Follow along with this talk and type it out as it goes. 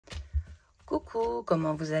Coucou,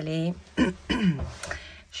 comment vous allez?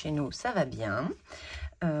 Chez nous, ça va bien.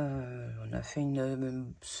 On a fait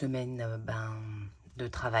une semaine de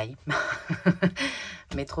travail.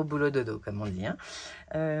 Métro, boulot, dodo, comme on dit. Hein.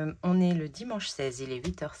 On est le dimanche 16, il est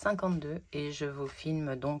 8h52 et je vous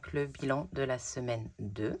filme donc le bilan de la semaine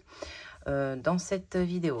 2 dans cette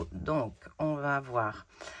vidéo. Donc, on va avoir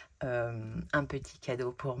un petit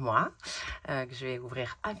cadeau pour moi que je vais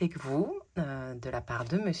ouvrir avec vous de la part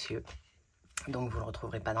de monsieur. Donc vous ne le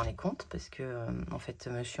retrouverez pas dans les comptes parce que en fait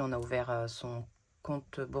monsieur on a ouvert son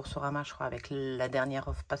compte Boursorama, je crois, avec la dernière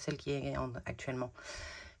offre, pas celle qui est actuellement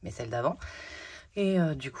mais celle d'avant, et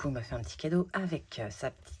du coup il m'a fait un petit cadeau avec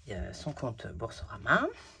son compte Boursorama.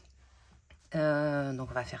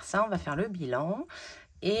 Donc on va faire ça, on va faire le bilan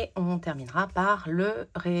et on terminera par le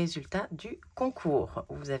résultat du concours.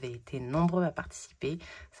 Vous avez été nombreux à participer,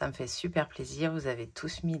 ça me fait super plaisir, vous avez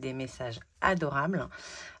tous mis des messages adorables.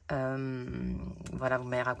 Voilà, vous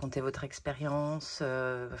m'avez raconté votre expérience,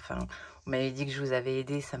 vous m'avez dit que je vous avais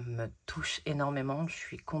aidé, ça me touche énormément. Je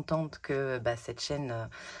suis contente que cette chaîne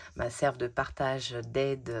serve de partage,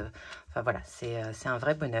 d'aide, voilà, c'est un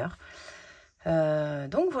vrai bonheur.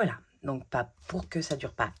 Donc voilà, donc pas pour que ça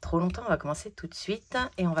dure pas trop longtemps, on va commencer tout de suite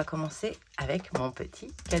et on va commencer avec mon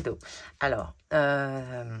petit cadeau. Alors,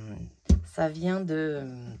 ça vient de...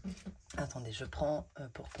 Attendez, je prends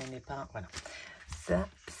pour qu'on n'ait pas... Voilà.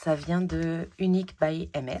 Ça vient de Unique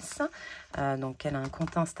by MS, donc elle a un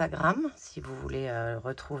compte Instagram, si vous voulez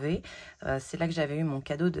retrouver. C'est là que j'avais eu mon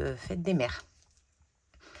cadeau de fête des mères.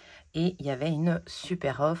 Et il y avait une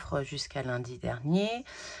super offre jusqu'à lundi dernier.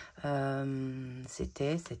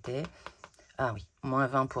 C'était... Ah oui, moins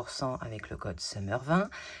 20% avec le code Summer20.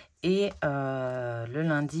 Et le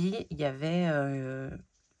lundi, il y avait...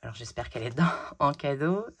 alors j'espère qu'elle est en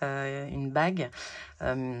cadeau, une bague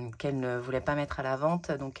qu'elle ne voulait pas mettre à la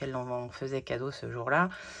vente, donc elle en faisait cadeau ce jour-là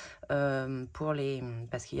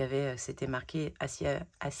parce qu'il y avait, c'était marqué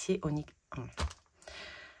acier onyx.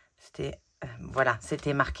 C'était voilà,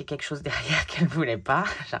 c'était marqué quelque chose derrière qu'elle voulait pas.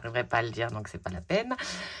 J'arriverai pas à le dire, donc c'est pas la peine.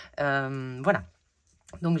 Voilà.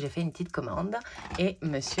 Donc j'ai fait une petite commande et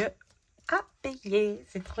monsieur a payé.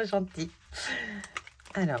 C'est trop gentil.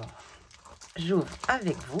 Alors. J'ouvre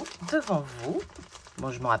avec vous, devant vous.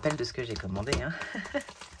 Bon, je me rappelle de ce que j'ai commandé. Hein.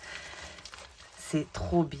 C'est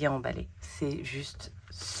trop bien emballé. C'est juste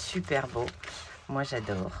super beau. Moi,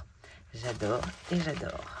 j'adore. J'adore et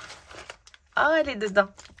j'adore. Oh, elle est dedans.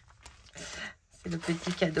 C'est le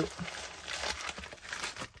petit cadeau.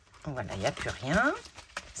 Voilà, il n'y a plus rien.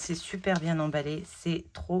 C'est super bien emballé. C'est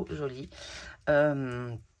trop joli.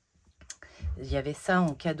 Il y avait ça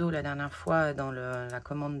en cadeau la dernière fois dans la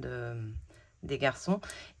commande des garçons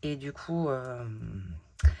et du coup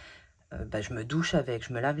je me douche avec,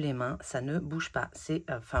 je me lave les mains, ça ne bouge pas, c'est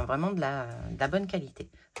vraiment de la bonne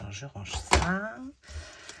qualité. Alors je range ça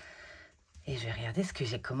et je vais regarder ce que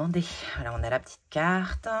j'ai commandé. Alors on a la petite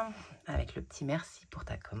carte avec le petit merci pour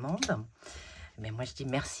ta commande, mais moi je dis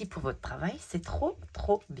merci pour votre travail, c'est trop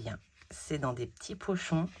bien. C'est dans des petits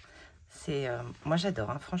pochons, c'est moi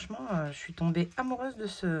j'adore, hein. Franchement je suis tombée amoureuse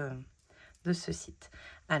de ce site.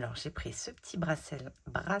 Alors, j'ai pris ce petit bracelet,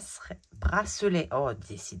 oh,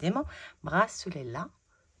 décidément, bracelet là.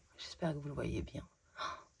 J'espère que vous le voyez bien. Oh,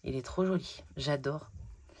 il est trop joli. J'adore.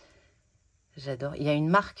 J'adore. Il y a une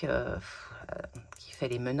marque qui fait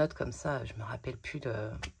les menottes comme ça. Je me rappelle plus de...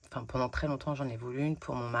 Enfin, pendant très longtemps, j'en ai voulu une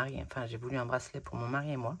pour mon mari. Enfin, j'ai voulu un bracelet pour mon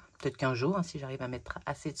mari et moi. Peut-être qu'un jour, hein, si j'arrive à mettre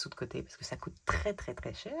assez de sous de côté, parce que ça coûte très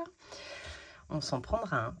cher. On s'en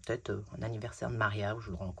prendra un. Peut-être un anniversaire de mariage où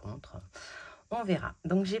je le rencontre. On verra.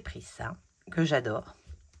 Donc j'ai pris ça, que j'adore.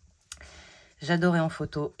 J'adorais en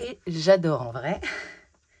photo et j'adore en vrai.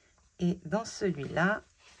 Et dans celui-là,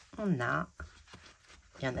 il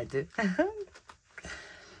y en a deux.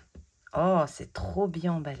 Oh, c'est trop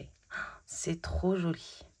bien emballé. C'est trop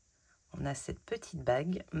joli. On a cette petite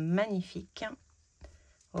bague magnifique.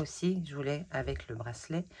 Aussi, je voulais avec le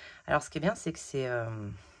bracelet. Alors, ce qui est bien, c'est que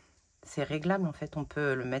c'est réglable. En fait, on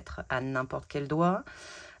peut le mettre à n'importe quel doigt.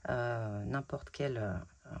 N'importe quel...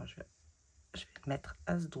 alors je vais le mettre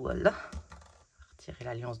à ce doigt là, retirer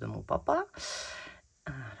l'alliance de mon papa.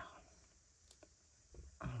 Alors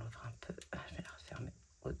on l'ouvre un peu, je vais la refermer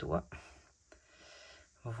au doigt.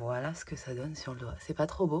 Voilà ce que ça donne sur le doigt. C'est pas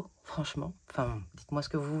trop beau, franchement. Enfin, dites-moi ce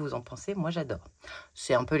que vous en pensez. Moi j'adore,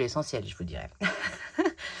 c'est un peu l'essentiel, je vous dirais.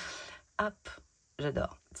 Hop,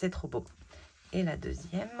 j'adore, c'est trop beau. Et la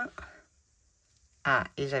deuxième,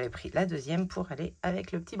 et j'avais pris la deuxième pour aller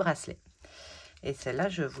avec le petit bracelet. Et celle-là,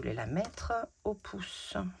 je voulais la mettre au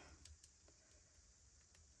pouce.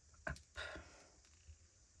 Hop.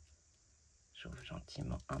 J'ouvre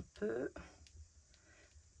gentiment un peu.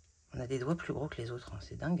 On a des doigts plus gros que les autres, hein.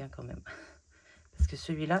 C'est dingue hein, quand même. Parce que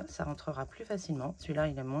celui-là, ça rentrera plus facilement. Celui-là,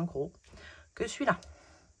 il est moins gros que celui-là.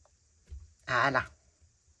 Ah là.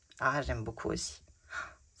 Ah, j'aime beaucoup aussi.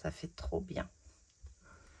 Ça fait trop bien.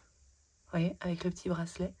 Vous voyez, avec le petit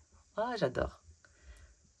bracelet. Ah, j'adore.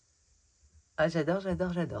 Ah, j'adore,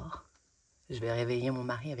 j'adore, j'adore. Je vais réveiller mon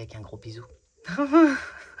mari avec un gros bisou.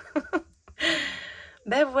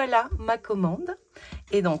 Ben voilà ma commande.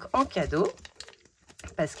 Et donc en cadeau,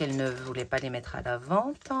 parce qu'elle ne voulait pas les mettre à la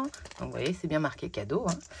vente. Donc vous voyez, c'est bien marqué cadeau.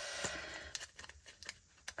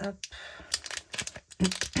 Hein. Hop.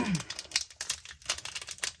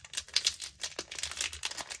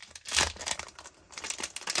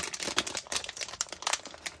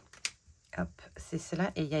 Hop, c'est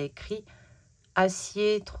cela. Et il y a écrit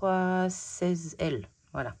acier 316L.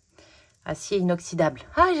 Voilà. Acier inoxydable.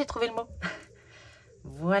 Ah, j'ai trouvé le mot.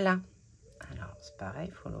 Voilà. Alors, c'est pareil,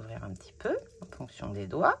 il faut l'ouvrir un petit peu en fonction des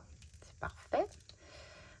doigts. C'est parfait.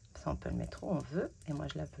 Ça, on peut le mettre où on veut. Et moi,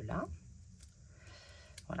 je la veux là.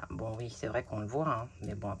 Voilà. Bon, oui, c'est vrai qu'on le voit. Hein,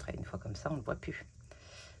 mais bon, après, une fois comme ça, on ne le voit plus.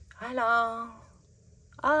 Voilà.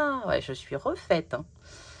 Ah, ouais, je suis refaite. Hein.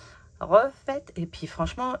 Refaite. Et puis,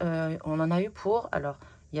 franchement, on en a eu pour... Alors,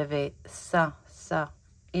 il y avait ça, ça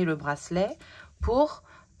et le bracelet pour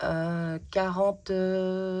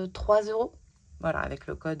 43 €. Voilà, avec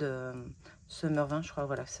le code Summer 20, je crois,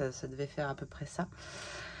 voilà, ça devait faire à peu près ça.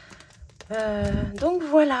 Donc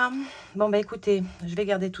voilà. Bon, bah écoutez, je vais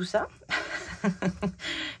garder tout ça.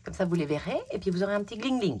 Comme ça, vous les verrez. Et puis, vous aurez un petit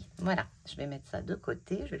gling-gling. Voilà, je vais mettre ça de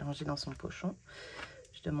côté. Je vais le ranger dans son pochon.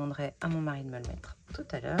 Je demanderai à mon mari de me le mettre tout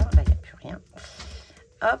à l'heure. Là, il n'y a plus rien.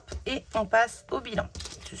 Hop, et on passe au bilan.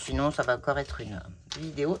 Sinon, ça va encore être une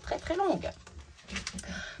vidéo très, très longue.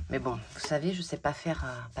 Mais bon, vous savez, je ne sais pas faire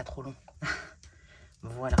pas trop long.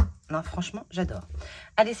 Voilà. Non, franchement, j'adore.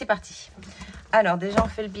 Allez, c'est parti. Alors, déjà, on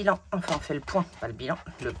fait le bilan. Enfin, on fait le point, pas le bilan.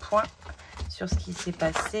 Le point sur ce qui s'est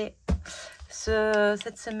passé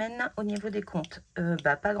cette semaine au niveau des comptes.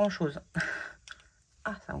 Bah, pas grand-chose.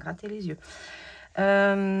 Ah, ça me grattait les yeux.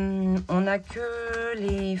 On n'a que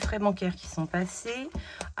les frais bancaires qui sont passés.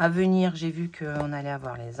 À venir, j'ai vu qu'on allait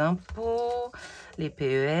avoir les impôts, les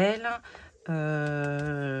PEL,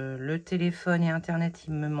 le téléphone et Internet.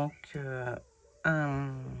 Il me manque...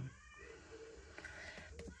 un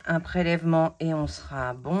prélèvement et on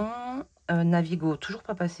sera bon. Navigo, toujours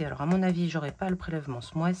pas passé. Alors, à mon avis, j'aurai pas le prélèvement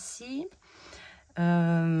ce mois-ci.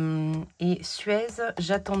 Et Suez,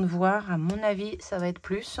 j'attends de voir. À mon avis, ça va être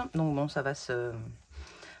plus. Donc, bon, ça va se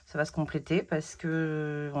compléter parce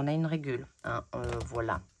que on a une régule. Hein,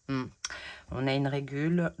 voilà. On a une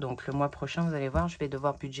régule. Donc, le mois prochain, vous allez voir, je vais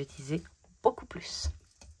devoir budgétiser beaucoup plus.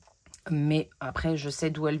 Mais après, je sais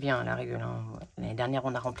d'où elle vient, la régule. Hein. L'année dernière,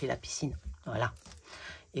 on a rempli la piscine. Voilà.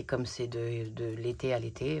 Et comme c'est de l'été à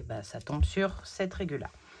l'été, bah, ça tombe sur cette régule-là.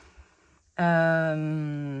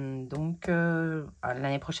 Donc,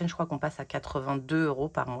 l'année prochaine, je crois qu'on passe à 82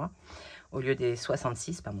 € par mois, au lieu des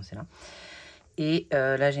 66, pardon, c'est là. Et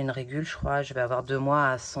là, j'ai une régule, je crois, je vais avoir 2 mois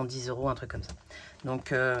à 110 €, un truc comme ça. Donc,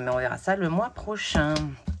 mais on verra ça le mois prochain.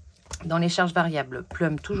 Dans les charges variables,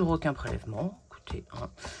 Plum, toujours aucun prélèvement. Écoutez, hein.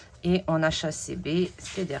 Et en achat CB,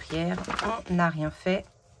 c'est derrière, on n'a rien fait,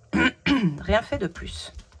 rien fait de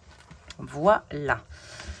plus. Voilà.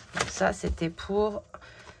 Donc ça, c'était pour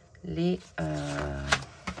les...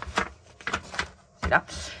 c'est là.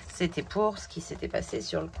 C'était pour ce qui s'était passé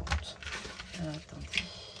sur le compte. Alors, attendez.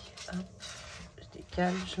 Hop, je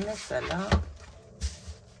décale, je mets ça là.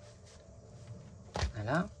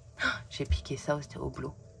 Voilà. J'ai piqué ça au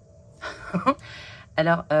boulot.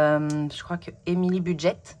 Alors, je crois que Emily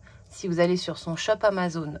Budget... Si vous allez sur son shop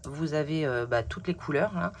Amazon, vous avez toutes les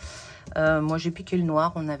couleurs. Hein. Moi, j'ai piqué le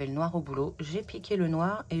noir. On avait le noir au boulot. J'ai piqué le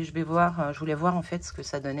noir et je vais voir. Je voulais voir en fait ce que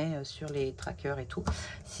ça donnait sur les trackers et tout.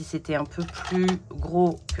 Si c'était un peu plus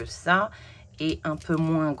gros que ça et un peu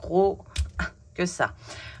moins gros que ça.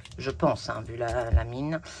 Je pense, hein, vu la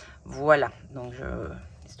mine. Voilà. Donc,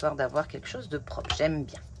 histoire d'avoir quelque chose de propre. J'aime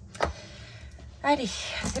bien. Allez,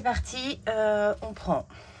 c'est parti. On prend...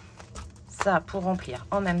 ça pour remplir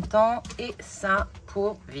en même temps et ça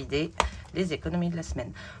pour vider les économies de la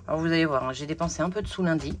semaine. Alors vous allez voir, hein, j'ai dépensé un peu de sous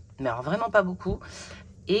lundi, mais alors vraiment pas beaucoup.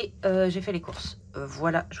 Et j'ai fait les courses.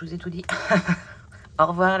 Voilà, je vous ai tout dit. Au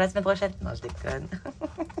revoir à la semaine prochaine. Non, je déconne.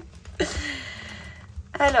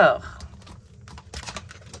 Alors,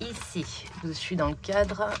 ici, je suis dans le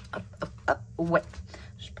cadre. Hop, hop, hop. Ouais,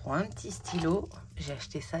 je prends un petit stylo. J'ai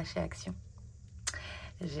acheté ça chez Action.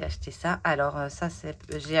 J'ai acheté ça. Alors ça,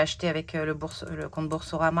 j'ai acheté avec le compte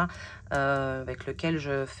Boursorama, avec lequel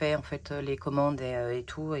je fais en fait les commandes et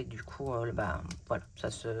tout. Et du coup, bah voilà,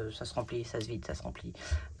 ça se remplit, ça se vide, ça se remplit.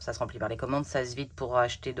 Ça se remplit par les commandes, ça se vide pour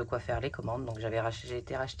acheter de quoi faire les commandes. Donc j'ai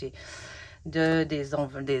été racheter des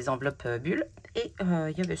enveloppes bulles. Et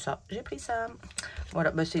il y avait ça. J'ai pris ça.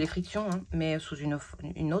 Voilà, bah, c'est les frictions, hein, mais sous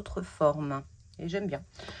une autre forme. Et j'aime bien.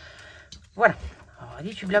 Voilà. Alors,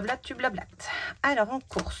 allez, tu blablates, tu blablates. Alors, en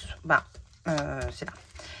course, bah, c'est là.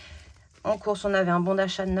 En course, on avait un bon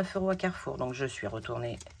d'achat de 9 € à Carrefour. Donc, je suis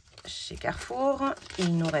retournée chez Carrefour.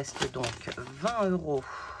 Il nous reste donc 20 €.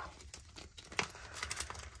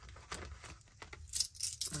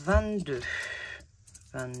 22,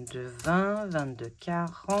 20, 22,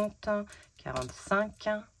 40, 45.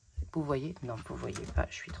 Vous voyez? Non, vous voyez pas,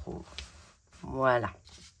 je suis trop... Voilà.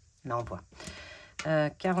 Là, on voit.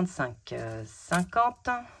 45, 50,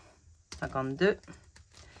 52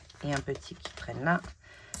 et un petit qui traîne là,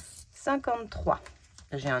 53.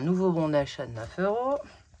 J'ai un nouveau bon d'achat de 9 €.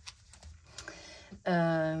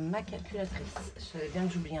 Ma calculatrice, je savais bien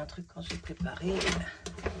que j'oubliais un truc quand j'ai préparé.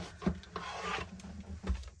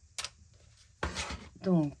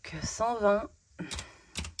 Donc 120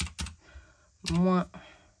 moins...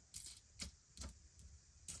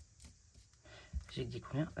 J'ai dit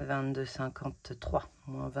combien? 22,53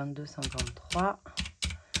 moins 22,53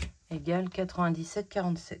 égale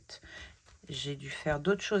 97,47. J'ai dû faire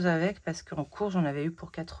d'autres choses avec parce qu'en cours, j'en avais eu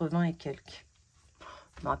pour 80 et quelques. Je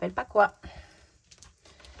ne me rappelle pas quoi.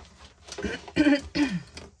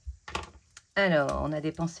 Alors, on a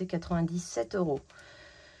dépensé 97 €.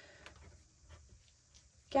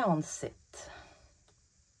 47.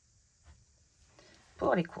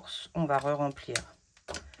 Pour les courses, on va re-remplir.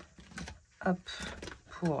 Hop,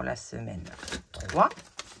 pour la semaine 3,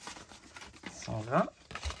 120.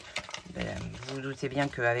 Ben, vous vous doutez bien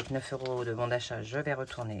qu'avec 9 € de bon d'achat, je vais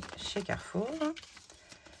retourner chez Carrefour.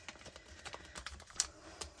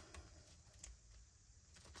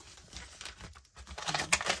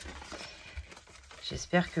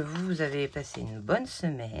 J'espère que vous avez passé une bonne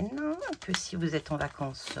semaine, que si vous êtes en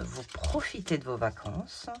vacances, vous profitez de vos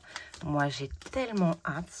vacances. Moi, j'ai tellement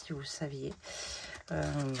hâte, si vous saviez.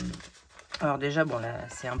 Alors déjà, bon, là,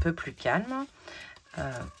 c'est un peu plus calme.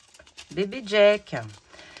 Bébé Jack,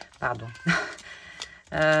 pardon.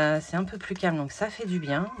 C'est un peu plus calme, donc ça fait du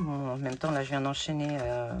bien. Bon, en même temps, là, je viens d'enchaîner.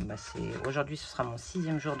 Aujourd'hui, ce sera mon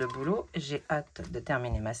 6e jour de boulot. J'ai hâte de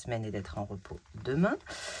terminer ma semaine et d'être en repos demain.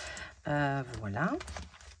 Voilà.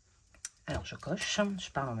 Alors, je coche. Je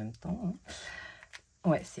parle en même temps. Hein.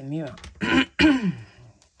 Ouais, c'est mieux. Hein.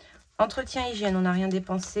 Entretien hygiène, on n'a rien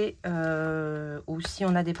dépensé. Ou si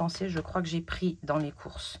on a dépensé, je crois que j'ai pris dans les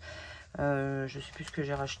courses. Je ne sais plus ce que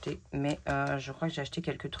j'ai racheté, mais je crois que j'ai acheté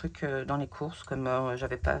quelques trucs dans les courses, comme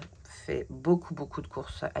j'avais pas fait beaucoup de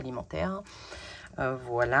courses alimentaires.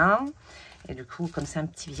 Voilà. Et du coup, comme c'est un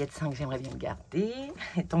petit billet de 5, j'aimerais bien le garder.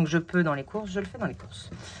 Et tant que je peux dans les courses, je le fais dans les courses.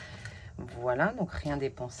 Voilà, donc rien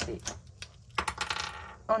dépensé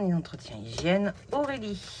en entretien hygiène.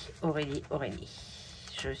 Aurélie.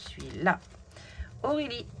 Je suis là.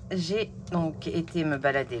 Aurélie, j'ai donc été me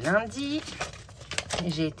balader lundi.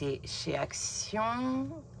 J'ai été chez Action.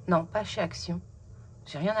 Non, pas chez Action.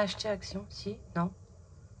 J'ai rien acheté à Action. Si, non.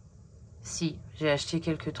 Si, j'ai acheté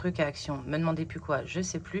quelques trucs à Action. Me demandez plus quoi, je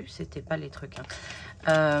sais plus. C'était pas les trucs.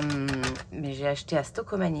 Hein. Mais j'ai acheté à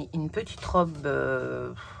Stockomanie une petite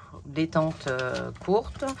robe détente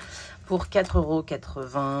courte pour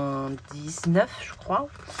 4,99 €, je crois.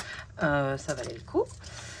 Ça valait le coup.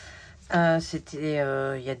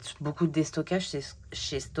 Il y a beaucoup de déstockage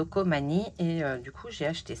chez Stockomanie et du coup j'ai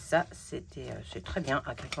acheté ça. C'est très bien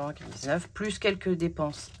à 4,99 € plus quelques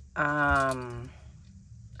dépenses à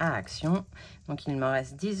Action. Donc il me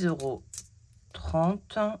reste 10,30 €,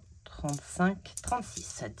 35,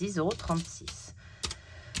 36. 10,36 €.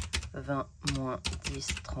 20 moins 10,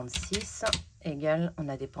 36 égale, on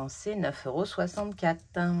a dépensé 9,64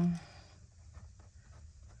 €.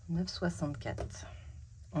 9,64 €.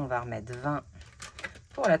 On va remettre 20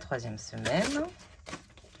 pour la 3e semaine.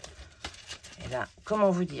 Et là, comment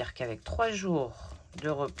vous dire qu'avec 3 jours de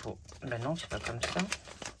repos, ben non, c'est pas comme ça,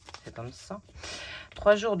 c'est comme ça.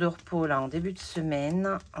 3 jours de repos là en début de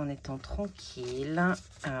semaine, en étant tranquille,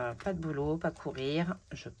 pas de boulot, pas courir,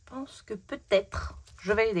 je pense que peut-être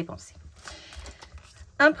je vais les dépenser.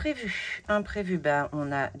 Imprévu, bah,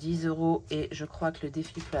 on a 10 € et je crois que le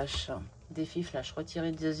défi flash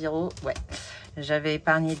retiré de 0, ouais, j'avais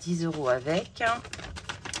épargné 10 € avec,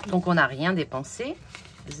 donc on n'a rien dépensé,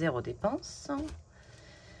 0 dépense.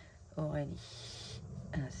 Aurélie,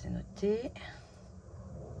 c'est noté.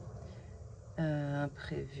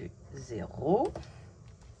 Imprévu 0.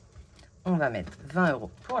 On va mettre 20 €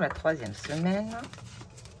 pour la 3e semaine.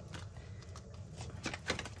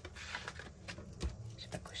 Je vais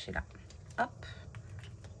pas cocher là. Hop.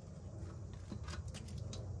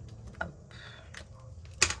 Hop.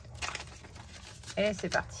 Et c'est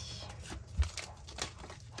parti.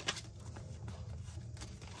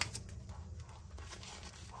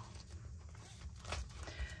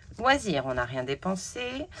 Loisirs, on n'a rien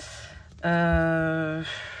dépensé. On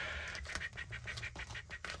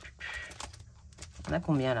a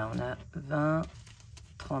combien là? On a 20,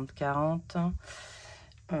 30, 40.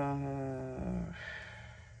 Je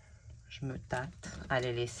me tâte à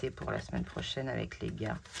les laisser pour la semaine prochaine avec les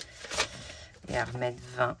gars. Et à remettre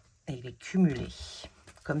 20 et les cumuler.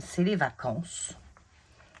 Comme c'est les vacances,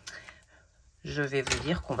 je vais vous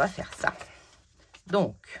dire qu'on va faire ça.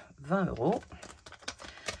 Donc, 20 €.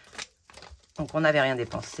 Donc, on n'avait rien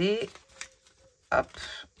dépensé. Hop.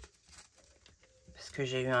 Parce que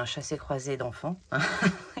j'ai eu un chassé-croisé d'enfants.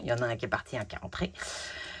 Il y en a un qui est parti, un qui est rentré.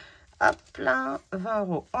 Hop là, 20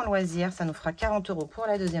 € en loisirs. Ça nous fera 40 € pour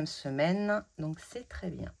la 2e semaine. Donc, c'est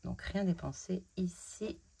très bien. Donc, rien dépensé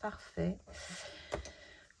ici. Parfait.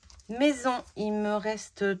 Maison, il me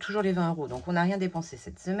reste toujours les 20 €. Donc, on n'a rien dépensé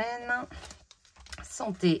cette semaine.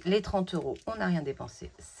 Santé, les 30 €. On n'a rien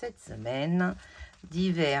dépensé cette semaine.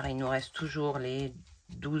 Divers, il nous reste toujours les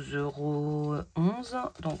 12,11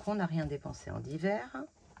 €. Donc, on n'a rien dépensé en divers.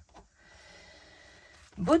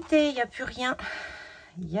 Beauté, il n'y a plus rien.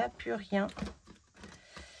 Il n'y a plus rien.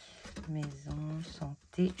 Maison,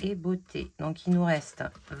 santé et beauté. Donc, il nous reste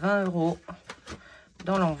 20 €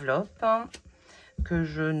 dans l'enveloppe que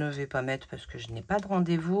je ne vais pas mettre parce que je n'ai pas de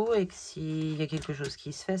rendez-vous et que s'il y a quelque chose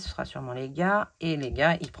qui se fait, ce sera sûrement les gars. Et les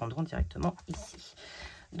gars, ils prendront directement ici.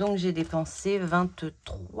 Donc, j'ai dépensé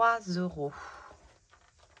 23 €.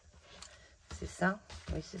 C'est ça?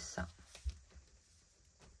 Oui, c'est ça.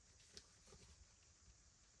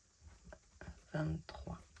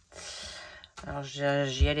 23. Alors, j'y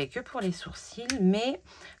allais que pour les sourcils, mais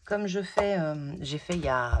comme je fais, j'ai fait il y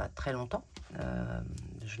a très longtemps,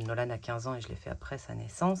 Nolan a 15 ans et je l'ai fait après sa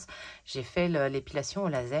naissance, j'ai fait l'épilation au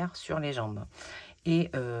laser sur les jambes.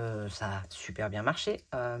 Et ça a super bien marché,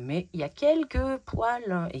 mais il y a quelques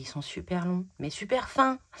poils et ils sont super longs, mais super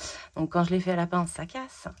fins. Donc quand je les fais à la pince, ça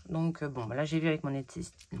casse. Donc bon, là j'ai vu avec mon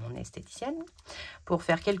esthéticienne pour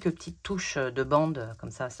faire quelques petites touches de bande,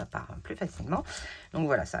 comme ça, ça part plus facilement. Donc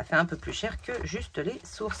voilà, ça a fait un peu plus cher que juste les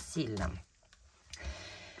sourcils.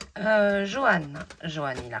 Johan,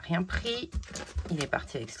 il n'a rien pris. Il est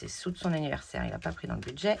parti avec ses sous de son anniversaire. Il n'a pas pris dans le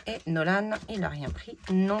budget. Et Nolan, il n'a rien pris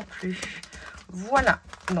non plus. Voilà.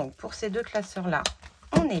 Donc, pour ces deux classeurs-là,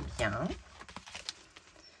 on est bien.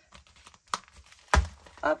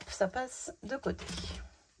 Hop, ça passe de côté.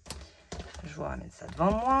 Je vous ramène ça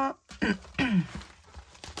devant moi.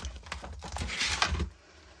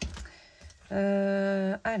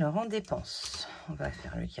 Alors, en dépenses, on va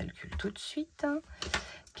faire le calcul tout de suite.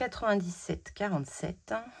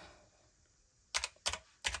 97,47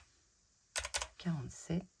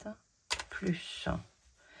 47 plus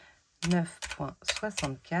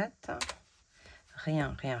 9,64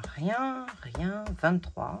 rien,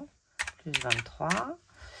 23 plus 23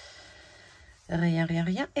 rien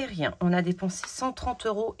et rien. On a dépensé 130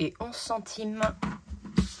 € et 11 centimes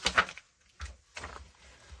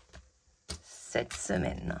cette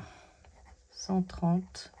semaine.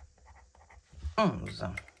 130 11.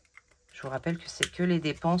 Je vous rappelle que c'est que les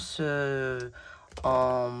dépenses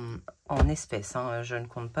en espèces. Hein. Je ne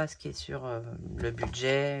compte pas ce qui est sur le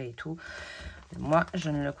budget et tout. Moi, je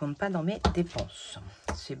ne le compte pas dans mes dépenses.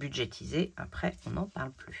 C'est budgétisé. Après, on n'en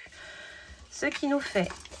parle plus. Ce qui nous fait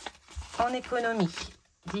en économie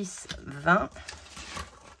 10, 20,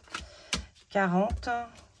 40,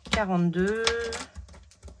 42,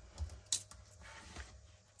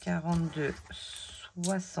 42,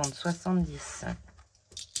 60, 70,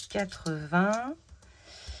 80,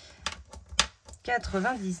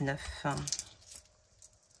 99.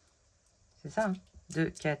 C'est ça, hein? 2,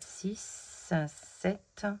 4, 6,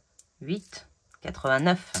 7, 8,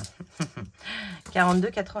 89. 42,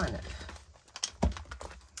 89.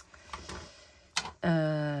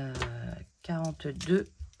 42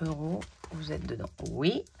 €, vous êtes dedans.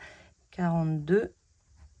 Oui, 42,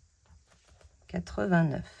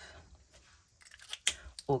 89.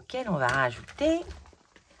 Auquel on va rajouter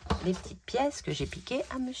les petites pièces que j'ai piquées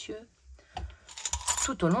à monsieur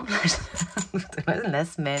tout au long de la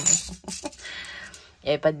semaine. Il n'y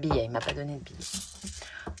avait pas de billets, il ne m'a pas donné de billets.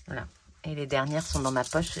 Voilà. Et les dernières sont dans ma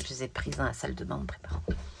poche, je les ai prises dans la salle de bain en préparant.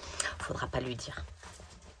 Faudra pas lui dire.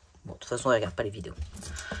 Bon, de toute façon, elle regarde pas les vidéos.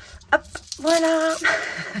 Hop, Voilà.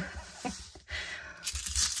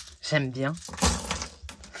 J'aime bien.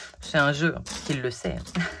 C'est un jeu, qu'il le sait.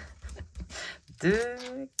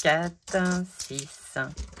 2, 4, 6,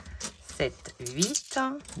 7, 8,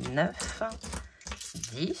 9,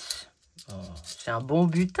 10. Oh, c'est un bon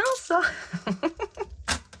butin, ça.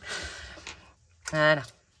 Voilà.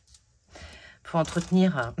 Faut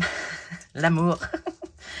entretenir l'amour.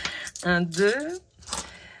 1, 2,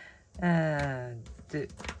 2,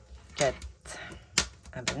 4.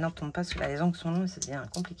 Ah ben non, tombe pas parce que les ongles sont longs et ça devient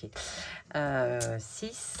compliqué.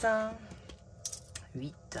 6,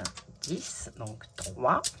 8, 10, donc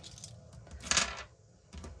 3.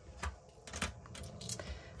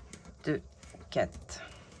 2, 4,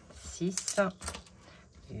 6,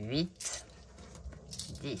 8,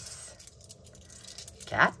 10,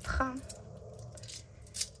 4.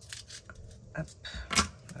 Hop,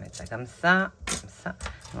 on va mettre ça comme ça, comme ça.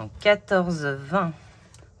 Donc 14, 20,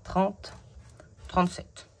 30,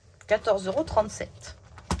 37. 14,37 €.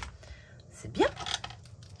 C'est bien.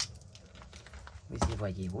 Vous y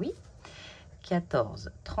voyez, oui.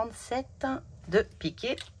 14,37 de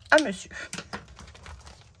piqué à monsieur.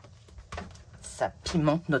 Ça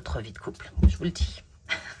pimente notre vie de couple, je vous le dis.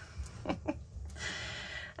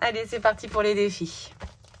 Allez, c'est parti pour les défis.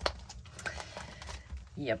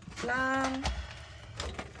 Hop là.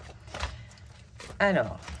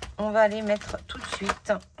 Alors, on va aller mettre tout de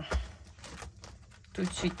suite. Tout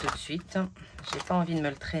de suite. J'ai pas envie de me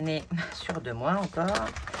le traîner sur 2 mois encore.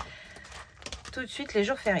 Tout de suite, les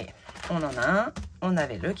jours fériés. On en a un. On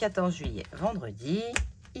avait le 14 juillet, vendredi.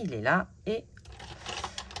 Il est là et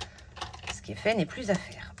ce qui est fait n'est plus à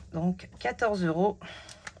faire. Donc, 14 €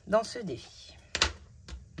 dans ce défi.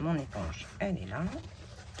 Mon éponge, elle est là.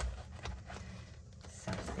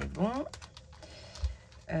 Ça, c'est bon.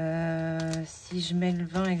 Si je mets le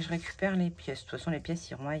 20 et que je récupère les pièces, de toute façon, les pièces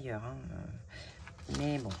iront ailleurs. Hein.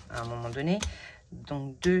 Mais bon, à un moment donné.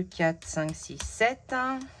 Donc, 2, 4, 5, 6, 7.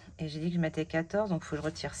 Et j'ai dit que je mettais 14, donc il faut que je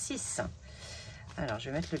retire 6. Alors, je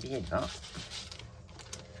vais mettre le billet de 20.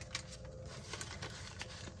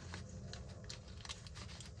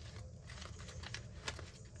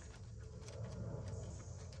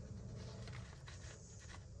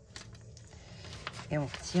 Et on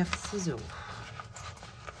retire 6 €.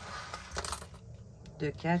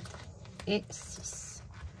 2, 4 et 6.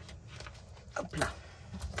 Hop là.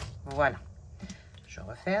 Voilà. Je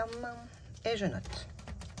referme et je note.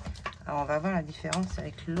 Alors, on va voir la différence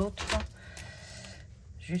avec l'autre,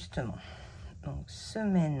 justement. Donc,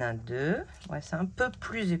 semaine 2. Ouais, c'est un peu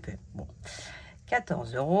plus épais. Bon,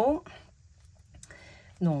 14 €.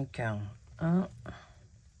 Donc, 1,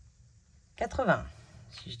 80,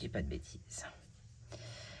 si je dis pas de bêtises.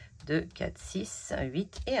 2, 4, 6,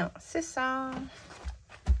 8 et 1. C'est ça.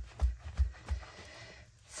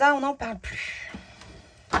 Ça, on n'en parle plus.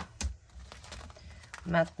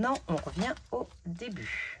 Maintenant, on revient au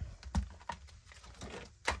début.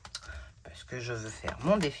 Parce que je veux faire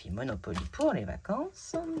mon défi Monopoly pour les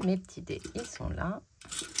vacances. Mes petits dés, ils sont là.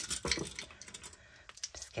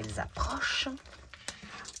 Parce qu'elles approchent.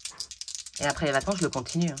 Et après les vacances, je le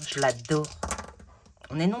continue. Hein. Je l'adore.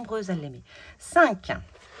 On est nombreuses à l'aimer. 5.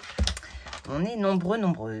 On est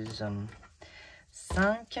nombreuses.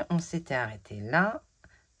 5. On s'était arrêté là.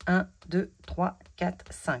 1, 2, 3,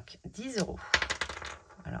 4, 5. 10 €.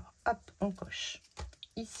 Alors, hop, on coche.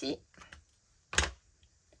 Ici,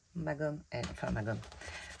 ma gomme,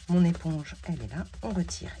 mon éponge, elle est là. On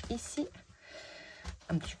retire ici.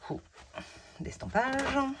 Un petit coup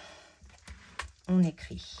d'estampage. On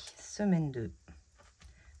écrit semaine 2,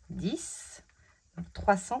 10, donc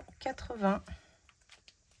 380.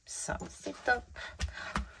 Ça, c'est top.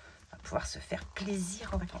 On va pouvoir se faire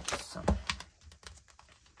plaisir en vacances.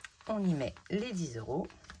 On y met les 10 €.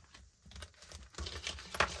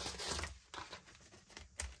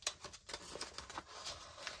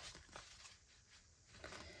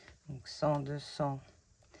 Donc 100, 200,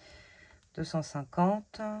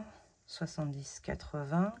 250, 70,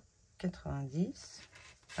 80, 90.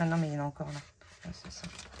 Ah non, mais il y en a encore là. Ah, c'est ça.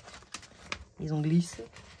 Ils ont glissé.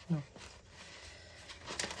 Non.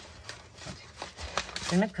 Attendez. Je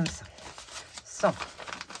vais le mettre comme ça. 100,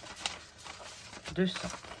 200,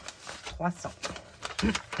 300,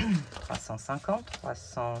 350,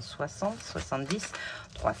 360, 70,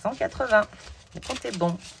 380. Le compte est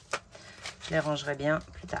bon. Je les rangerai bien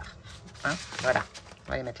plus tard. Hein, voilà,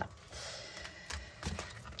 on va les mettre là.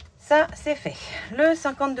 Ça, c'est fait. Le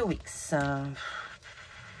 52 Wix.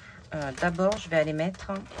 D'abord, je vais aller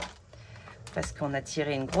mettre, parce qu'on a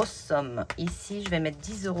tiré une grosse somme ici, je vais mettre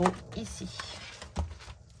 10 € ici.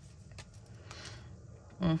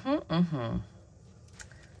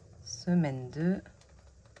 Semaine 2.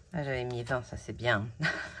 Ah, j'avais mis 20, ça c'est bien.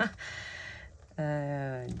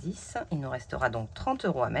 10. Il nous restera donc 30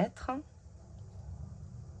 € à mettre.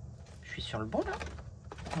 Je suis sur le bon là?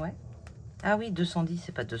 Ouais. Ah oui, 210,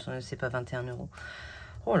 c'est pas 200, c'est pas 21 €.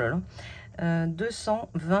 Oh là là.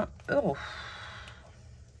 220 €.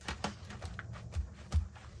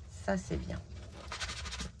 Ça c'est bien.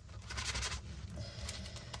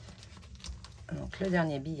 Donc le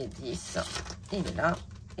dernier billet 10, il est là.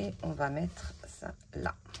 Et on va mettre ça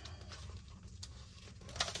là.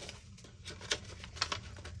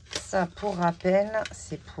 Ça, pour rappel,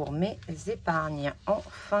 c'est pour mes épargnes en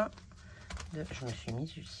fin de... Je me suis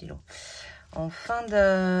mise du stylo. En fin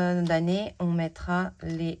d'année, on mettra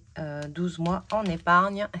les 12 mois en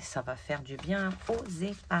épargne. Et ça va faire du bien aux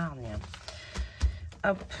épargnes.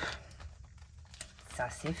 Hop. Ça,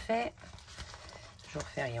 c'est fait. Jour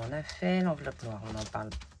férié, on a fait. L'enveloppe noire, on n'en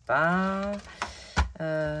parle pas.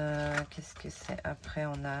 Qu'est-ce que c'est? Après,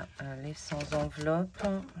 on a les sans enveloppe.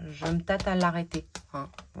 Je me tâte à l'arrêter. Hein,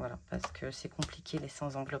 voilà, parce que c'est compliqué les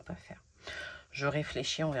sans enveloppe à faire. Je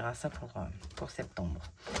réfléchis, on verra ça pour septembre.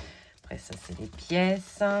 Après, ça, c'est les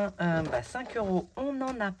pièces. 5 €, on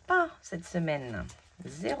n'en a pas cette semaine.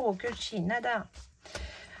 0, que chi, nada.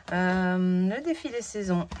 Le défi des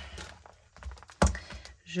saisons.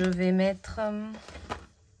 Je vais mettre...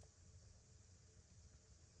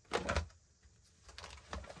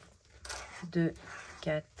 2,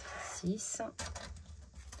 4, 6,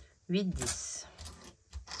 8, 10.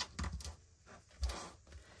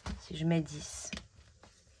 Si je mets 10,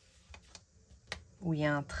 où il y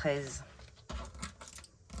a un 13,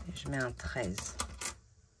 et je mets un 13.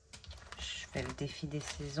 Je fais le défi des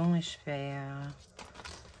saisons et je fais...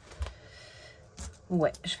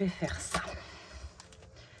 Ouais, je vais faire ça.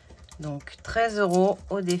 Donc 13 €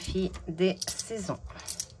 au défi des saisons.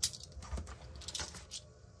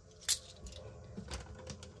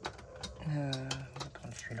 On va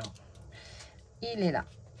prendre celui-là. Il est là.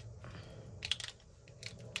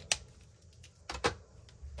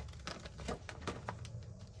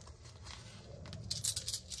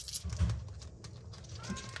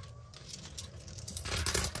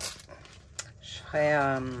 Je ferai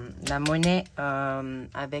la monnaie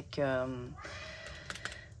avec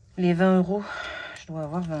les 20 €. Je dois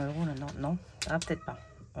avoir 20 € là, non? Non, ah, peut-être pas.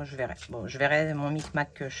 Bon, je verrai. Bon, je verrai mon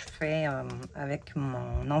micmac que je fais avec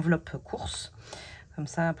mon enveloppe course. Comme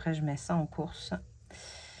ça, après, je mets ça en course.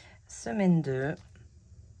 Semaine 2,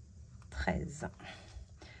 13.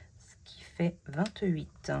 Ce qui fait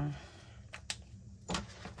 28.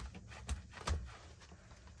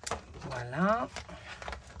 Voilà.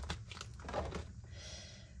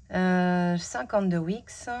 52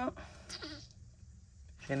 Wix.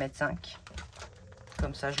 Je vais mettre 5.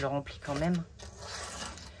 Comme ça, je le remplis quand même.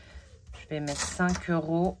 Je vais mettre 5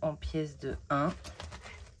 € en pièces de 1.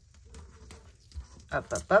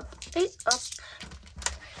 Hop, hop, hop. Et hop.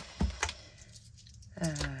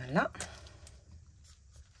 Là.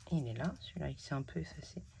 Il est là. Celui-là, il s'est un peu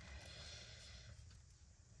effacé.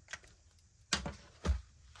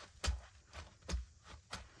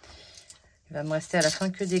 Il va me rester à la fin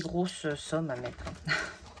que des grosses sommes à mettre.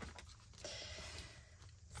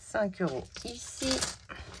 5 € ici.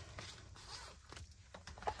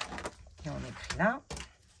 Et on écrit là.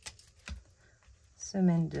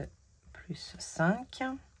 Semaine 2 plus 5.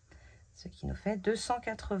 Ce qui nous fait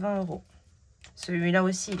 280 €. Celui-là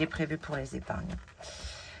aussi, il est prévu pour les épargnes.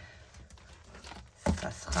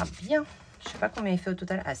 Ça sera bien. Je ne sais pas combien il fait au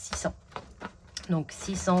total. À 600. Donc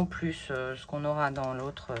 600 plus ce qu'on aura dans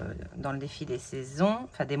l'autre, dans le défi des saisons,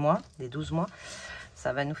 enfin des mois, des 12 mois.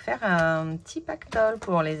 Ça va nous faire un petit pactole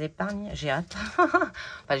pour les épargnes. J'ai hâte. Enfin,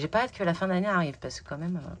 j'ai pas hâte que la fin d'année arrive parce que quand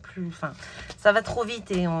même, ça va trop vite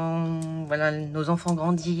et voilà, nos enfants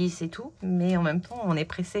grandissent et tout. Mais en même temps, on est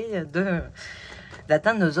pressé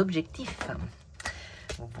d'atteindre nos objectifs.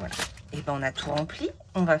 Voilà. Et ben on a tout rempli.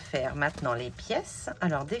 On va faire maintenant les pièces.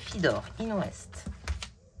 Alors défi d'or, il nous reste.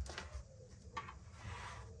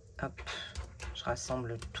 Hop, je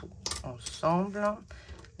rassemble tout ensemble.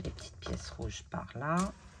 Les petites pièces rouges par là.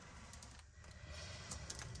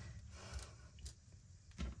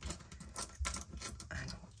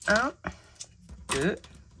 Alors, 1, 2,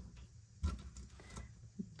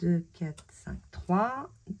 2, 4, 5, 3,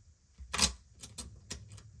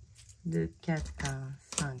 2, 4, 1,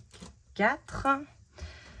 5, 4.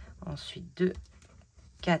 Ensuite, 2,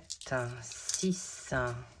 4, 6,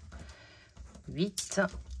 8,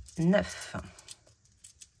 9.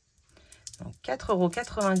 Donc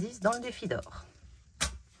 4,90 € dans le défi d'or.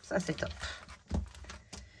 Ça, c'est top.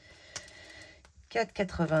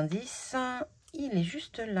 4,90 €. Il est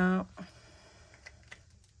juste là.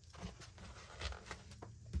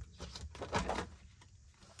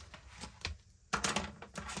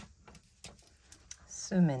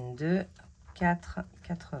 Semaine 2,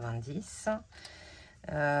 4,90.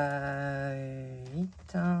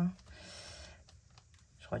 8.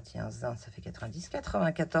 Je retiens 1, ça fait 90.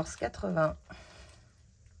 94, 80.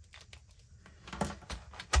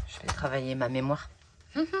 Je vais travailler ma mémoire.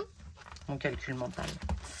 Mon calcul mental.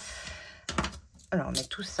 Alors, on met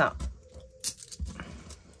tout ça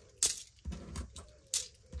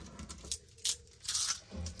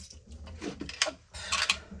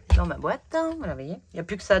dans ma boîte. Voilà, vous voyez, il n'y a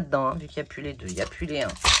plus que ça dedans, hein, vu qu'il n'y a plus les 2, il n'y a plus les 1.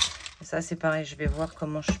 Et ça, c'est pareil, je vais voir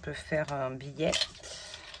comment je peux faire un billet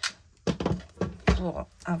pour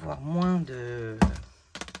avoir moins de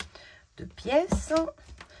pièces.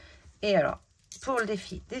 Et alors, pour le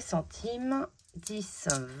défi des centimes, 10,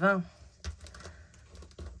 20,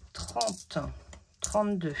 30,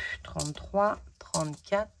 32, 33,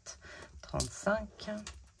 34, 35,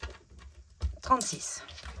 36.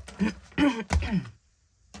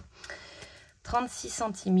 36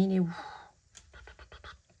 centimes, il est où?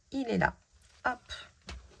 Il est là. Hop.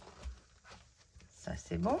 Ça,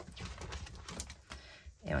 c'est bon.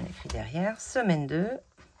 Et on écrit derrière, semaine 2,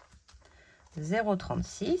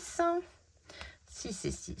 0,36. 6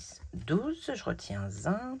 et 6, 12. Je retiens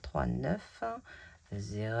 1, 3, 9,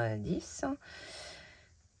 0, 10.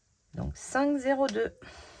 Donc 5, 0, 2.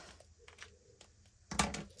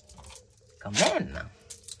 Quand même.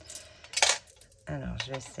 Alors,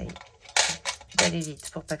 je vais essayer d'aller vite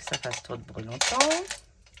pour pas que ça fasse trop de bruit longtemps.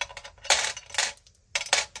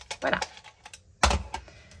 Voilà.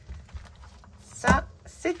 Ça,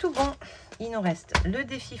 c'est tout bon. Il nous reste le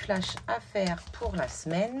défi flash à faire pour la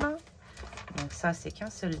semaine. Donc ça, c'est qu'un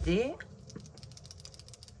seul dé.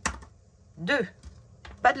 2.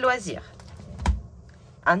 Pas de loisir.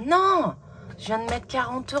 Ah non! Je viens de mettre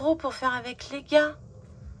 40 € pour faire avec les gars.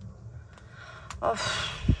 Oh.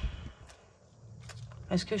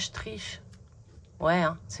 Est-ce que je triche? Ouais,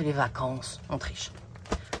 hein, c'est les vacances. On triche.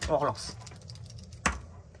 On relance.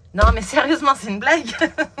 Non, mais sérieusement, c'est une blague.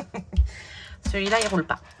 Celui-là, il roule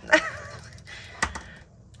pas.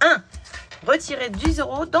 1. Retirer 10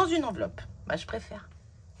 € dans une enveloppe. Bah, je préfère.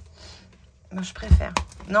 Moi, je préfère.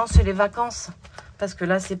 Non, c'est les vacances. Parce que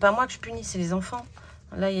là, c'est pas moi que je punis, c'est les enfants.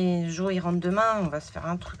 Là, Jo, il rentre demain. On va se faire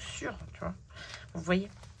un truc sûr, tu vois. Vous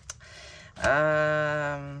voyez.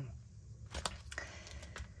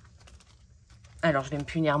 Alors, je vais me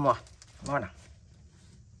punir moi. Voilà.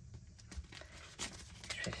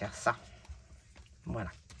 Je vais faire ça. Voilà.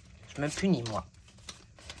 Je me punis moi.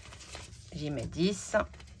 J'y mets 10.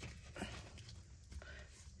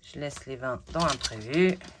 Je laisse les 20 dans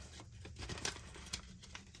l'imprévu.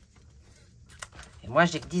 Et moi,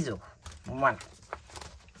 j'ai que 10 €. Voilà.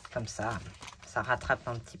 Comme ça, ça rattrape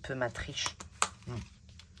un petit peu ma triche.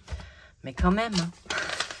 Mais quand même.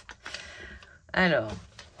 Alors.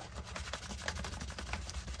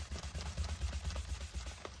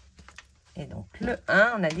 Et donc, le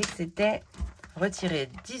 1, on a dit que c'était retirer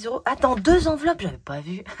 10 €. Attends, 2 enveloppes, j'avais pas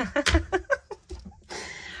vu.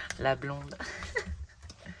 La blonde.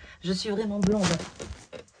 Je suis vraiment blonde.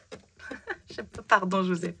 Pardon,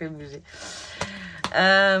 je vous ai fait bouger.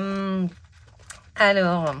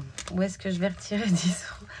 Alors, où est-ce que je vais retirer 10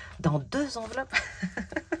 €? Dans 2 enveloppes.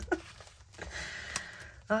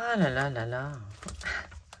 Oh là là là là.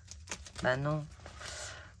 Bah non.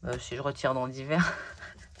 Si je retire dans divers.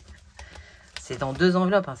 C'est dans 2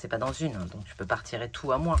 enveloppes, hein, c'est pas dans une. Hein, donc je peux pas retirer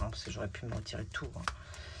tout à moi, hein, parce que j'aurais pu me retirer tout.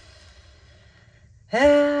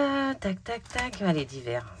 Hein. Tac, tac, tac. Allez,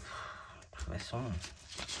 divers. De toute façon.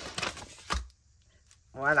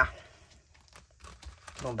 Voilà.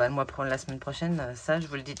 Bon, bah, le mois pour la semaine prochaine, ça, je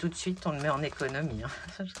vous le dis tout de suite, on le met en économie. Hein.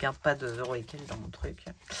 Je garde pas 2 € et quelques dans mon truc.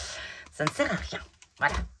 Ça ne sert à rien.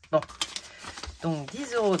 Voilà. Bon. Donc,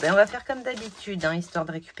 10 €. Ben, on va faire comme d'habitude, hein, histoire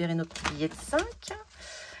de récupérer nos petits billets de 5.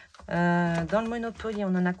 Dans le Monopoly,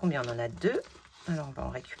 on en a combien? On en a 2. Alors, on va en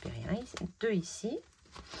récupérer 2 ici.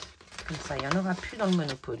 Comme ça, il n'y en aura plus dans le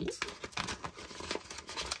Monopoly.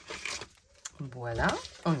 Voilà.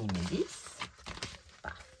 On y met 10.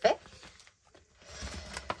 Parfait.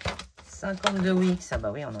 52 Wix. Ah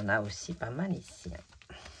bah oui, on en a aussi pas mal ici.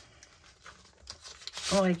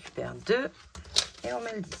 On récupère 2 et on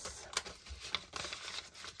met le 10.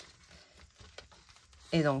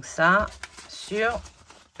 Et donc ça, sur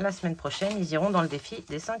la semaine prochaine, ils iront dans le défi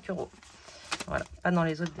des 5 €. Voilà, pas dans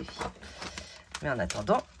les autres défis. Mais en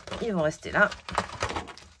attendant, ils vont rester là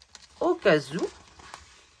au cas où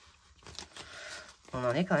on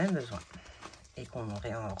en ait quand même besoin. Et qu'on ne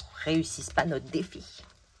réussisse pas notre défi.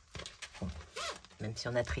 Bon, même si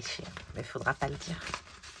on a triché, mais il ne faudra pas le dire.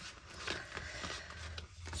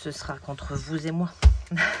 Ce sera contre vous et moi.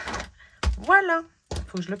 Voilà, il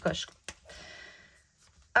faut que je le coche.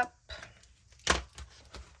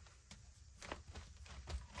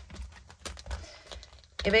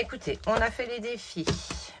 Eh bien, écoutez, on a fait les défis.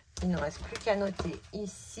 Il ne reste plus qu'à noter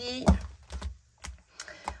ici.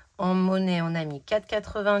 En monnaie, on a mis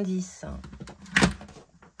 4,90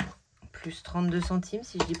 plus 32 centimes,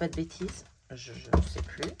 si je ne dis pas de bêtises. Je ne sais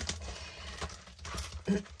plus.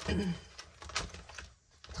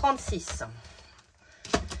 36.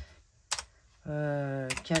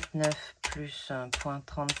 4,9 plus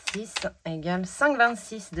 1,36 égale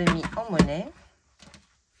 5,26 demi en monnaie.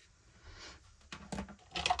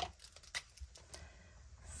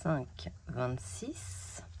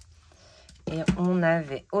 5,26. Et on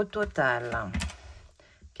avait au total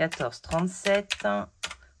 14,37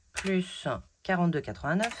 plus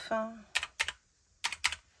 42,89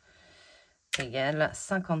 égale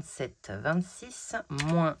 57,26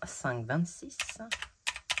 moins 5,26.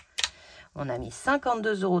 On a mis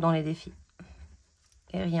 52 € dans les défis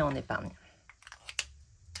et rien en épargne.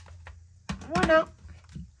 Voilà.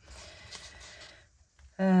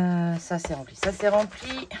 Ça c'est rempli, ça c'est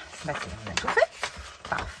rempli. Bah, on a tout fait.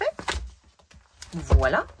 Parfait.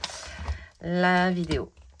 Voilà. La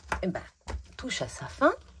vidéo touche à sa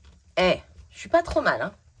fin. Et je suis pas trop mal.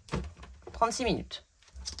 Hein. 36 minutes.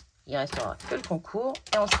 Il restera que le concours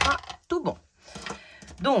et on sera tout bon.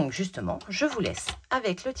 Donc justement, je vous laisse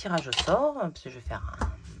avec le tirage au sort. Parce que je vais faire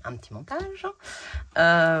un petit montage.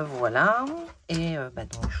 Voilà. Et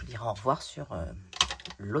donc je vous dirai au revoir sur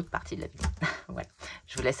l'autre partie de la vidéo. Voilà.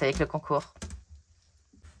 Je vous laisse avec le concours.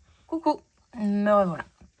 Coucou, me revoilà.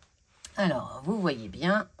 Alors, vous voyez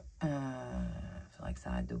bien, faudrait que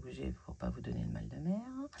ça arrête de bouger pour pas vous donner le mal de mer.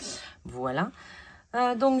 Voilà.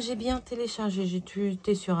 Donc, j'ai bien téléchargé. J'ai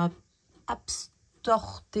été sur App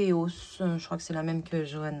Store Théos. Je crois que c'est la même que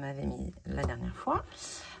Joanne m'avait mis la dernière fois.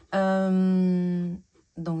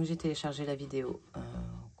 Donc, j'ai téléchargé la vidéo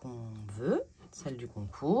qu'on veut, celle du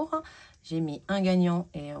concours. J'ai mis un gagnant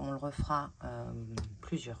et on le refera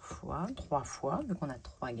plusieurs fois, 3 fois, vu qu'on a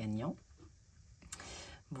 3 gagnants.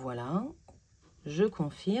 Voilà, je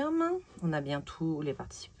confirme. On a bien tous les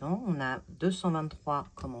participants. On a 223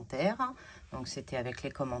 commentaires. Donc, c'était avec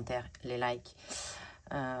les commentaires, les likes.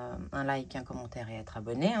 Un like, un commentaire et être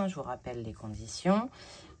abonné. Hein, je vous rappelle les conditions.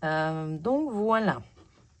 Donc, voilà.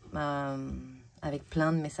 Avec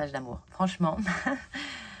plein de messages d'amour. Franchement,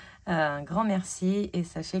 un grand merci. Et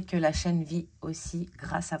sachez que la chaîne vit aussi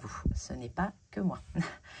grâce à vous. Ce n'est pas que moi.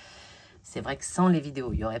 C'est vrai que sans les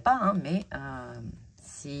vidéos, il n'y aurait pas. Hein, mais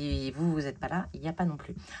si vous n'êtes pas là, il n'y a pas non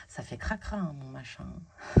plus. Ça fait cracra, hein, mon machin.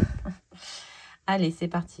 Allez, c'est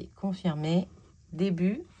parti. Confirmer.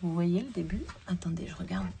 Début. Vous voyez le début? Attendez, je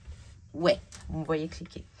regarde. Ouais, vous me voyez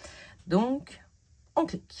cliquer. Donc, on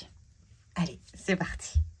clique. Allez, c'est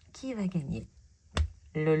parti. Qui va gagner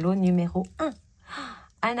le lot numéro 1?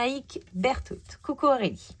 Anaïk Bertout. Coucou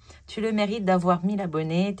Aurélie. Tu le mérites d'avoir 1000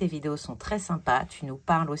 abonnés. Tes vidéos sont très sympas. Tu nous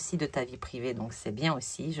parles aussi de ta vie privée, donc c'est bien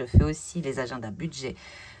aussi. Je fais aussi les agendas budget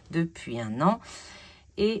depuis 1 an.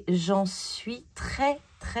 Et j'en suis très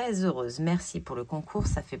heureuse. Merci pour le concours,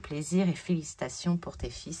 ça fait plaisir et félicitations pour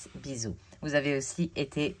tes fils. Bisous. Vous avez aussi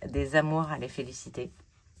été des amours à les féliciter.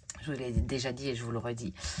 Je vous l'ai déjà dit et je vous le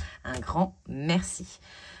redis. Un grand merci.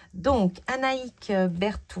 Donc, Anaïk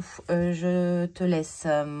Bertou, je te laisse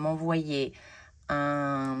m'envoyer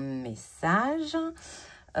un message.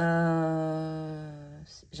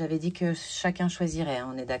 J'avais dit que chacun choisirait,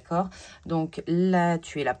 hein, on est d'accord. Donc là,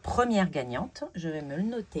 tu es la première gagnante. Je vais me le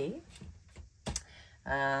noter.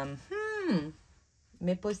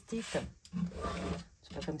 Mes post-it.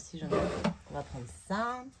 C'est pas comme si j'en avais. On va prendre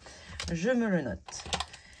ça. Je me le note.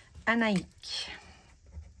 Anaïk.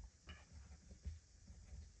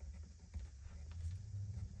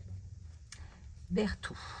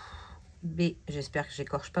 Bertou. B. J'espère que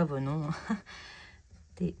j'écorche pas vos noms.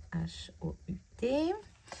 T-H-O-U-T.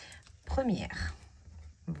 Première.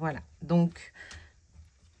 Voilà. Donc,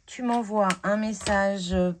 tu m'envoies un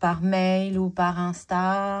message par mail ou par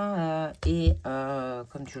Insta et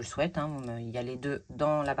comme tu le souhaites, hein, il y a les deux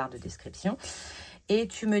dans la barre de description. Et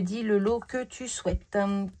tu me dis le lot que tu souhaites.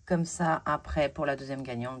 Comme ça, après, pour la deuxième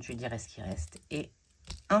gagnante, je dirai ce qui reste. Et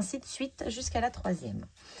ainsi de suite jusqu'à la troisième.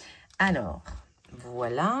 Alors,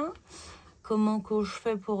 voilà. Comment que je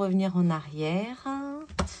fais pour revenir en arrière?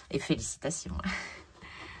 Et félicitations.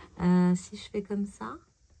 Si je fais comme ça,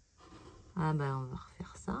 on va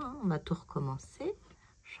refaire ça. Hein. On va tout recommencer.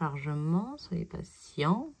 Chargement, soyez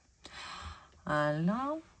patient.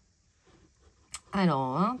 Voilà.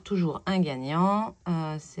 Alors, hein, toujours un gagnant.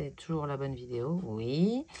 C'est toujours la bonne vidéo.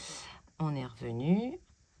 Oui. On est revenu.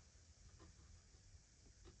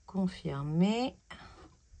 Confirmer.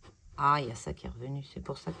 Ah, il y a ça qui est revenu. C'est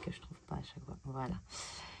pour ça que je ne trouve pas à chaque fois. Voilà.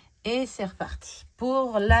 Et c'est reparti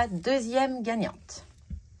pour la deuxième gagnante.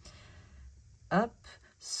 hop.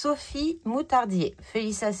 Sophie Moutardier,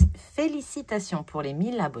 félicitations pour les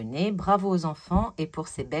 1000 abonnés, bravo aux enfants et pour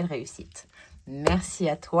ces belles réussites. Merci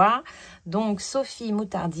à toi. Donc Sophie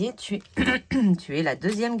Moutardier, tu es la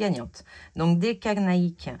deuxième gagnante. Donc dès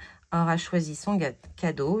qu'Anaïk aura choisi son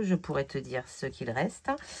cadeau, je pourrais te dire ce qu'il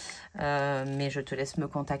reste. Mais je te laisse me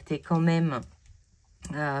contacter quand même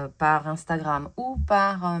par Instagram ou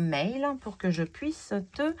par mail pour que je puisse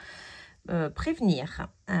te prévenir.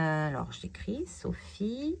 Alors, j'écris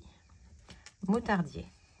Sophie Moutardier.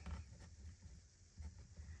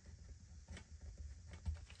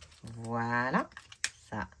 Voilà,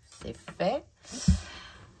 ça c'est fait.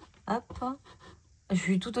 Hop, je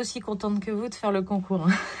suis tout aussi contente que vous de faire le concours.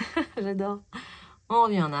 J'adore. On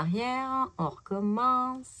revient en arrière, on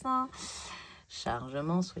recommence.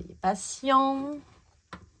 Chargement, soyez patient.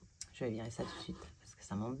 Je vais virer ça tout de suite parce que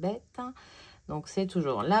ça m'embête. Donc, c'est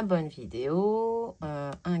toujours la bonne vidéo,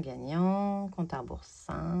 un gagnant, compte à rebours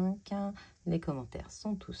 5, les commentaires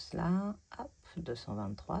sont tous là, hop,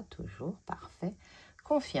 223, toujours, parfait,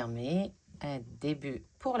 confirmé, début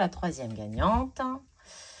pour la troisième gagnante.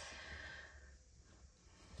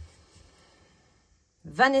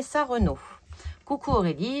 Vanessa Renaud. Coucou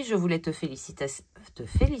Aurélie, je voulais te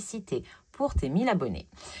féliciter pour tes 1000 abonnés.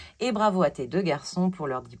 Et bravo à tes 2 garçons pour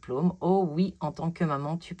leur diplôme. Oh oui, en tant que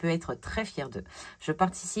maman, tu peux être très fière d'eux. Je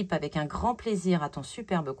participe avec un grand plaisir à ton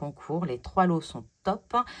superbe concours. Les 3 lots sont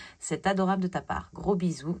top. C'est adorable de ta part. Gros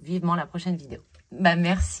bisous. Vivement la prochaine vidéo. Bah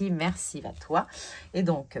merci à toi. Et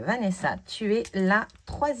donc, Vanessa, tu es la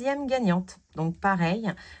troisième gagnante. Donc,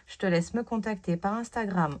 pareil, je te laisse me contacter par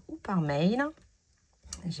Instagram ou par mail.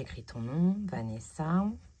 J'écris ton nom, Vanessa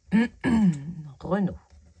Renaud.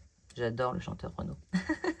 J'adore le chanteur Renaud.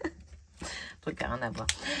 Truc à rien à voir.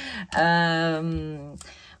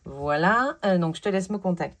 Voilà. Donc, je te laisse me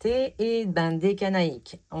contacter. Et ben, dès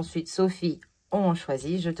qu'Anaïk, ensuite Sophie ont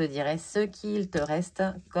choisi, je te dirai ce qu'il te reste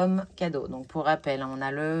comme cadeau. Donc, pour rappel, on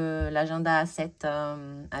a l'agenda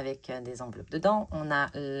A7 avec des enveloppes dedans. On a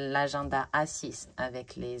l'agenda A6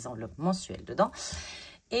 avec les enveloppes mensuelles dedans.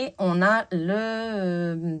 Et on a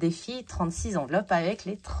le défi 36 enveloppes avec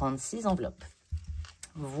les 36 enveloppes.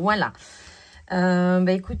 Voilà.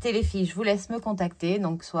 Bah écoutez les filles, je vous laisse me contacter,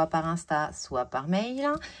 donc soit par Insta, soit par mail.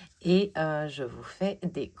 Et je vous fais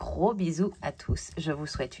des gros bisous à tous. Je vous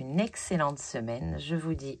souhaite une excellente semaine. Je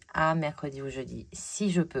vous dis à mercredi ou jeudi,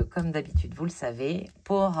 si je peux, comme d'habitude, vous le savez.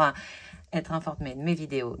 Pour être informé de mes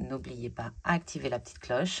vidéos, n'oubliez pas d'activer la petite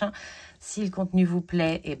cloche. Si le contenu vous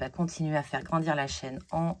plaît, et ben continuez à faire grandir la chaîne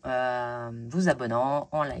en vous abonnant,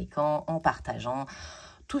 en likant, en partageant,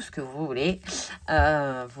 tout ce que vous voulez.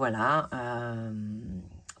 Voilà.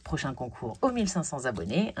 Prochain concours aux 1500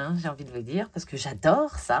 abonnés, hein, j'ai envie de vous dire, parce que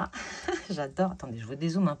j'adore ça. J'adore. Attendez, je vous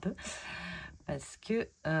dézoome un peu. Parce que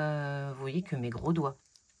vous voyez que mes gros doigts.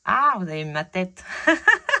 Ah, vous avez ma tête.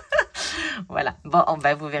 Voilà. Bon,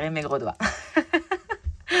 ben, vous verrez mes gros doigts.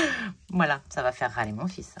 Voilà, ça va faire râler mon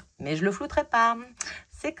fils. Mais je le flouterai pas.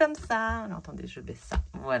 C'est comme ça. Alors, attendez, je baisse ça.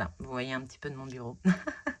 Voilà, vous voyez un petit peu de mon bureau.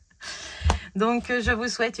 Donc, je vous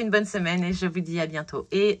souhaite une bonne semaine et je vous dis à bientôt.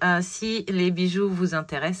 Et si les bijoux vous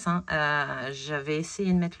intéressent, je vais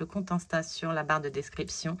essayer de mettre le compte Insta sur la barre de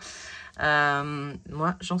description.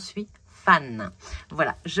 Moi, j'en suis fan.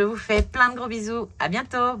 Voilà, je vous fais plein de gros bisous. À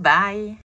bientôt. Bye.